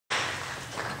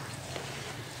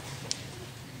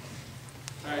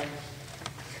Alright.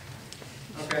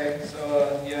 Okay,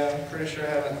 so yeah, I'm pretty sure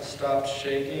I haven't stopped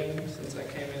shaking since I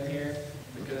came in here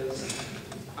because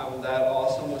I'm that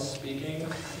awesome with speaking.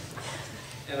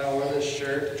 And I wore this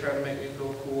shirt to try to make me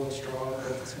feel cool and strong,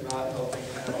 but it's not helping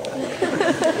at all.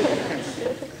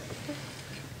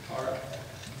 Alright.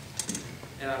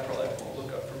 And I probably won't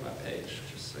look up from my page,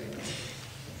 just so you know.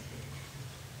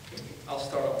 I'll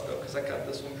start off though, because I got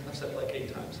this one, I've said it like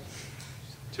 8 times.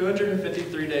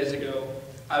 253 days ago,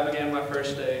 I began my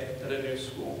first day at a new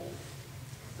school.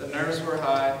 The nerves were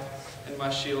high, and my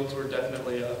shields were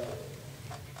definitely up.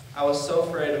 I was so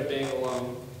afraid of being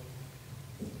alone.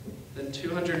 Then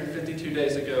 252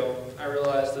 days ago, I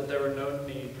realized that there were no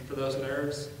need for those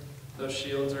nerves, those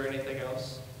shields, or anything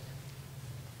else.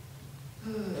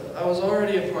 I was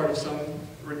already a part of some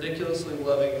ridiculously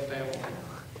loving family.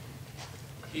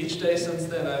 Each day since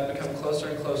then, I've become closer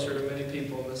and closer to many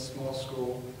people in this small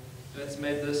school, and it's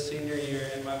made this senior year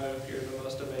and my move here the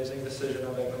most amazing decision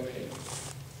I've ever made.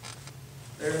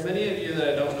 There are many of you that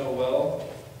I don't know well,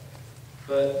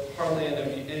 but hardly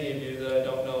any of you that I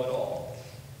don't know at all,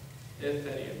 if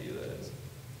any of you, that is.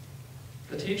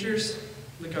 The teachers,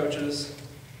 the coaches,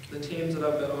 the teams that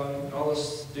I've been on, all the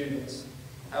students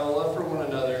have a love for one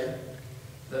another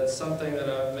that's something that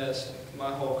I've missed my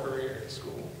whole career at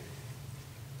school.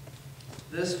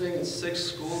 This being the 6th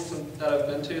school that I've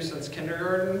been to since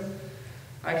kindergarten,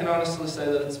 I can honestly say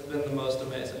that it's been the most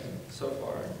amazing so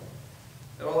far.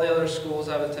 At all the other schools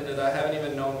I've attended, I haven't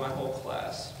even known my whole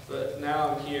class, but now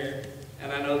I'm here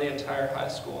and I know the entire high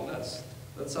school, and that's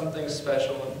something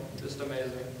special and just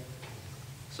amazing.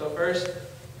 So first,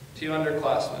 to you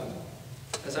underclassmen,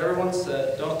 as everyone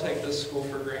said, don't take this school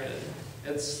for granted.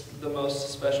 It's the most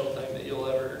special thing that you'll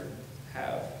ever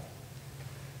have.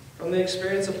 From the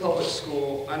experience of public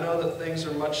school, I know that things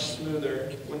are much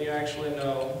smoother when you actually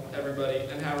know everybody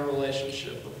and have a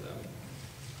relationship with them.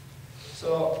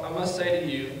 So I must say to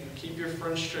you, keep your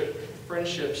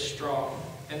friendships strong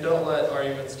and don't let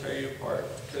arguments tear you apart,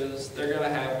 because they're going to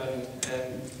happen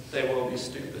and they will be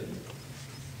stupid.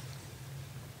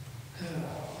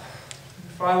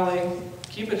 Finally,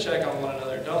 keep a check on one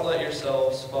another. Don't let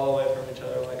yourselves fall away from each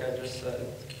other like I just said,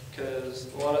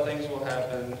 because a lot of things will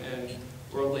happen and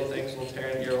worldly things will tear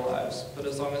into your lives. But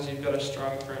as long as you've got a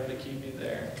strong friend to keep you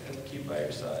there and to keep by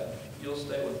your side, you'll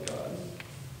stay with God.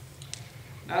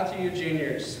 Now to you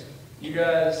juniors, you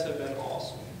guys have been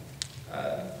awesome.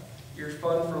 You're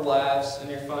fun for laughs and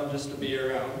you're fun just to be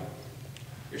around.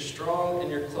 You're strong and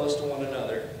you're close to one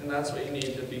another, and that's what you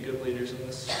need to be good leaders in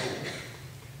this school.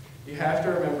 You have to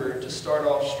remember to start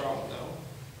off strong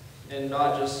though, and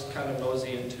not just kind of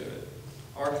mosey into it.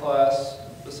 Our class,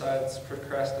 besides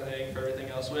procrastinating for everything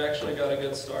else, we actually got a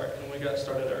good start, and we got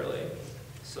started early.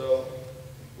 So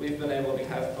we've been able to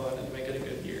have fun and make it a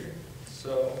good year.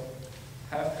 So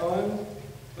have fun,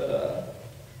 but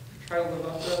try to live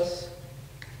up to us.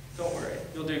 Don't worry,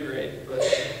 you'll do great, but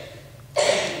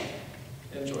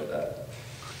enjoy that.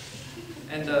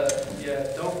 And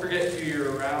yeah, don't forget who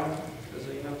you're around, because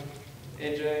you know,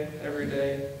 AJ, every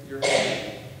day you're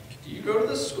home. Do you go to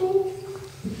this school?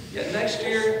 Yeah, next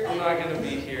year I'm not going to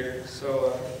be here,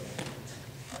 so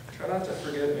try not to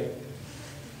forget me.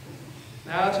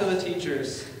 Now to the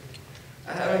teachers.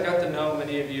 I haven't got to know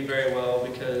many of you very well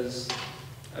because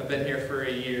I've been here for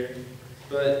a year,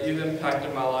 but you've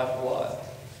impacted my life a lot.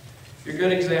 Your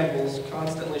good examples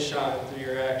constantly shine through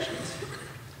your actions.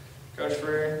 Coach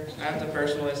Freer, I have to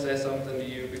personally say something to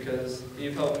you because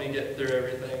you've helped me get through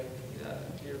everything.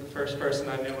 You're the first person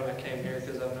I knew when I came here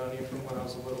because I've known you from when I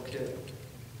was a little kid.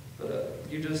 But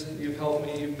you've helped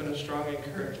me. You've been a strong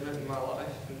encouragement in my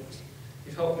life, and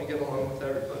you've helped me get along with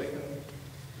everybody. And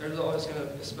there's always going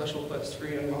to be a special place for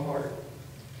you in my heart.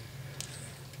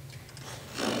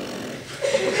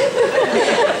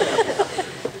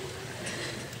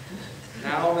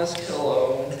 Now, Miss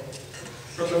Pillow,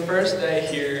 from the first day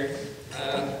here,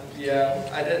 yeah,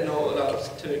 I didn't know what I was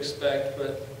to expect,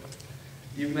 but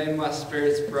you've made my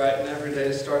spirits bright, and every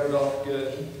day started off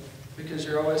good. Because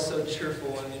you're always so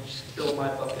cheerful and you just fill my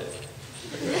bucket.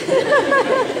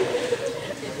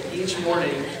 Each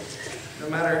morning, no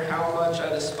matter how much I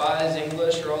despise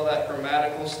English or all that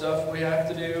grammatical stuff we have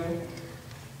to do,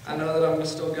 I know that I'm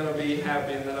still going to be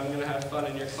happy and that I'm going to have fun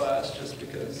in your class just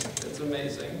because it's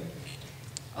amazing.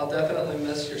 I'll definitely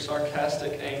miss your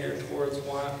sarcastic anger towards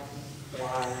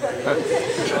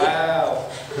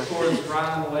towards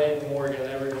Ryan Wade Morgan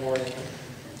every morning.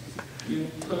 You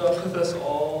put up with us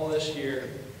all this year,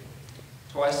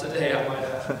 twice a day I might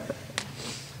add.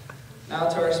 Now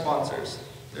to our sponsors.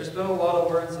 There are a lot of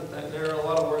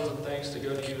words of thanks to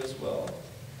go to you as well.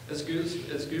 As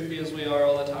goofy as we are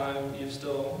all the time, you've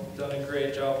still done a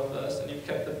great job with us, and you've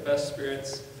kept the best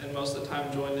spirits, and most of the time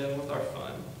joined in with our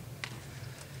fun.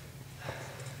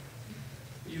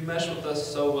 You mesh with us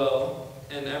so well,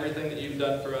 and everything that you've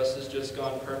done for us has just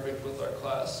gone perfect with our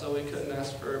class, so we couldn't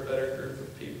ask for a better group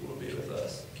of people to be with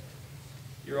us.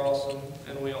 You're awesome,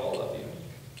 and we all love you.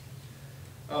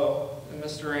 Oh, and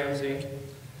Mr. Ramsey,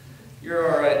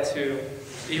 you're all right too,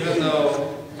 even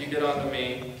though you get on to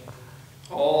me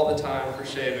all the time for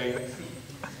shaving.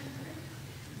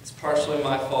 It's partially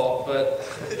my fault, but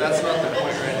that's not the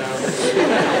point right now.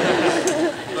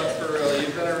 But for real,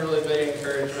 you've been a really big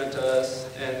encouragement to us,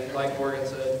 and like Morgan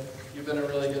said, you've been a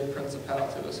really good principal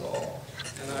to us all,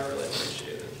 and I really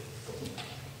appreciate it.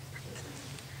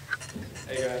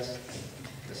 Hey guys,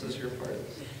 this is your part.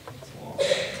 It's long.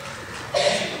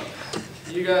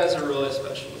 You guys are really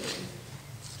special to me.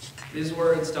 These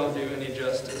words don't do any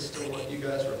justice to what you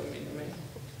guys really mean to me.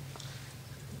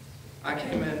 I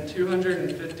came in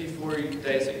 254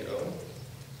 days ago,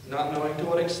 not knowing to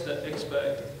what expect,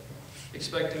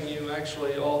 expecting you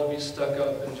actually all to be stuck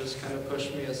up and just kind of push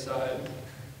me aside.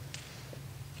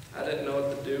 I didn't know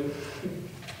what to do,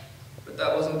 but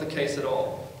that wasn't the case at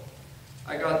all.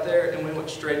 I got there and we went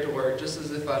straight to work, just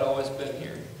as if I'd always been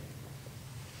here.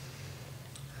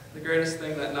 The greatest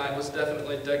thing that night was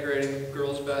definitely decorating the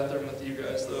girls' bathroom with you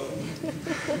guys, though.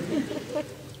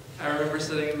 I remember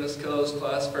sitting in Miss Kello's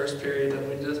class first period, and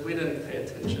we didn't pay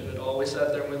attention at all. We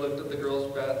sat there and we looked at the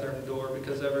girls' bathroom door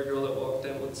because every girl that walked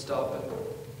in would stop and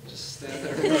just stand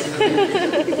there.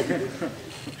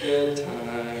 Good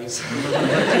times.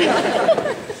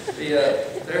 But yeah,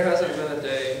 there hasn't been a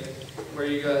day where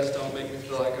you guys don't make me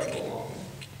feel like I belong.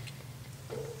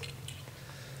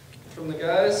 From the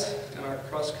guys and our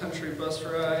cross-country bus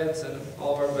rides and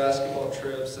all of our basketball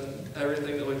trips and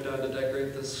everything that we've done to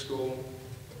decorate this school,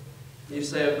 you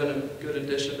say I've been a good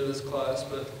addition to this class,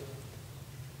 but,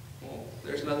 well,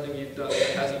 there's nothing you've done that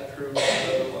hasn't proved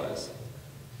otherwise.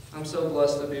 I'm so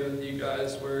blessed to be with you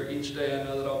guys, where each day I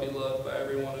know that I'll be loved by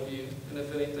every one of you, and if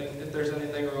there's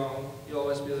anything wrong, you'll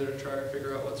always be there to try to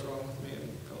figure out what's wrong with me and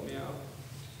help me out.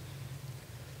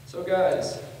 So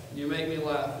guys, you make me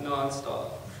laugh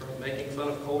nonstop. From making fun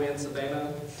of Colby and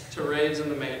Savannah to raves in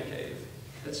the man cave.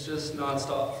 It's just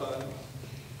nonstop fun.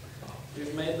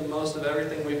 We've made the most of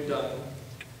everything we've done,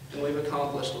 and we've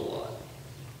accomplished a lot.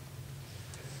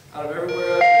 Out of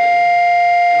everywhere I've been,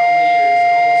 in all the years, in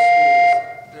all the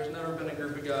schools, there's never been a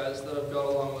group of guys that I've got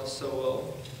along with so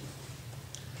well.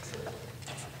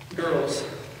 Girls,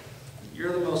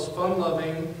 you're the most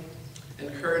fun-loving,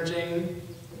 encouraging,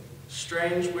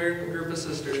 strange, weird group of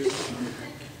sisters,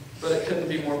 but it couldn't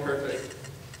be more perfect.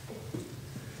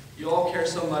 You all care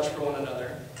so much for one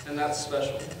another, and that's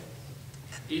special.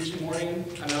 Each morning,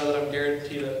 I know that I'm Garrett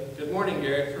Tita. Good morning,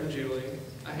 Garrett, from Julie.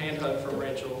 A hand hug from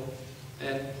Rachel.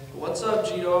 And what's up,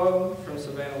 G-Dog, from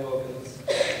Savannah Wilkins.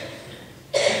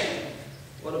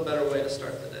 What a better way to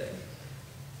start the day.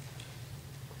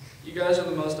 You guys are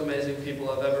the most amazing people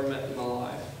I've ever met in my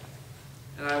life,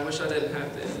 and I wish I didn't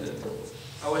have to end it.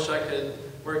 I wish I could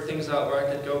work things out where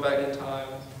I could go back in time,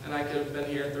 and I could have been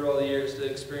here through all the years to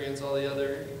experience all the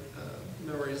other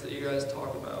memories that you guys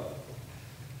talk about.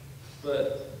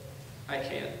 But I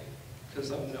can't,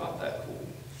 because I'm not that cool.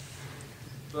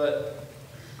 But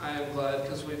I am glad,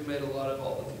 because we've made a lot of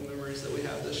all the memories that we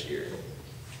have this year.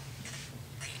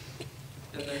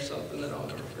 And there's something that I'll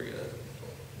never forget.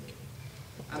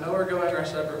 I know we're going our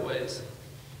separate ways,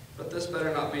 but this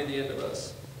better not be the end of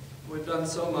us. We've done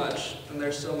so much, and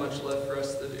there's so much left for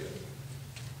us to do.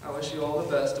 I wish you all the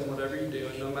best in whatever you do,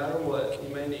 and no matter what you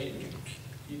may need,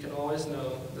 you can always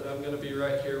know that I'm going to be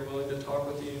right here willing to talk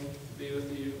with you, be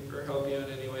with you, or help you in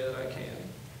any way that I can.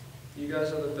 You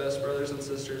guys are the best brothers and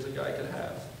sisters a guy could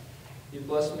have. You've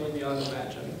blessed me beyond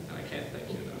imagine, and I can't thank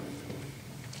you enough.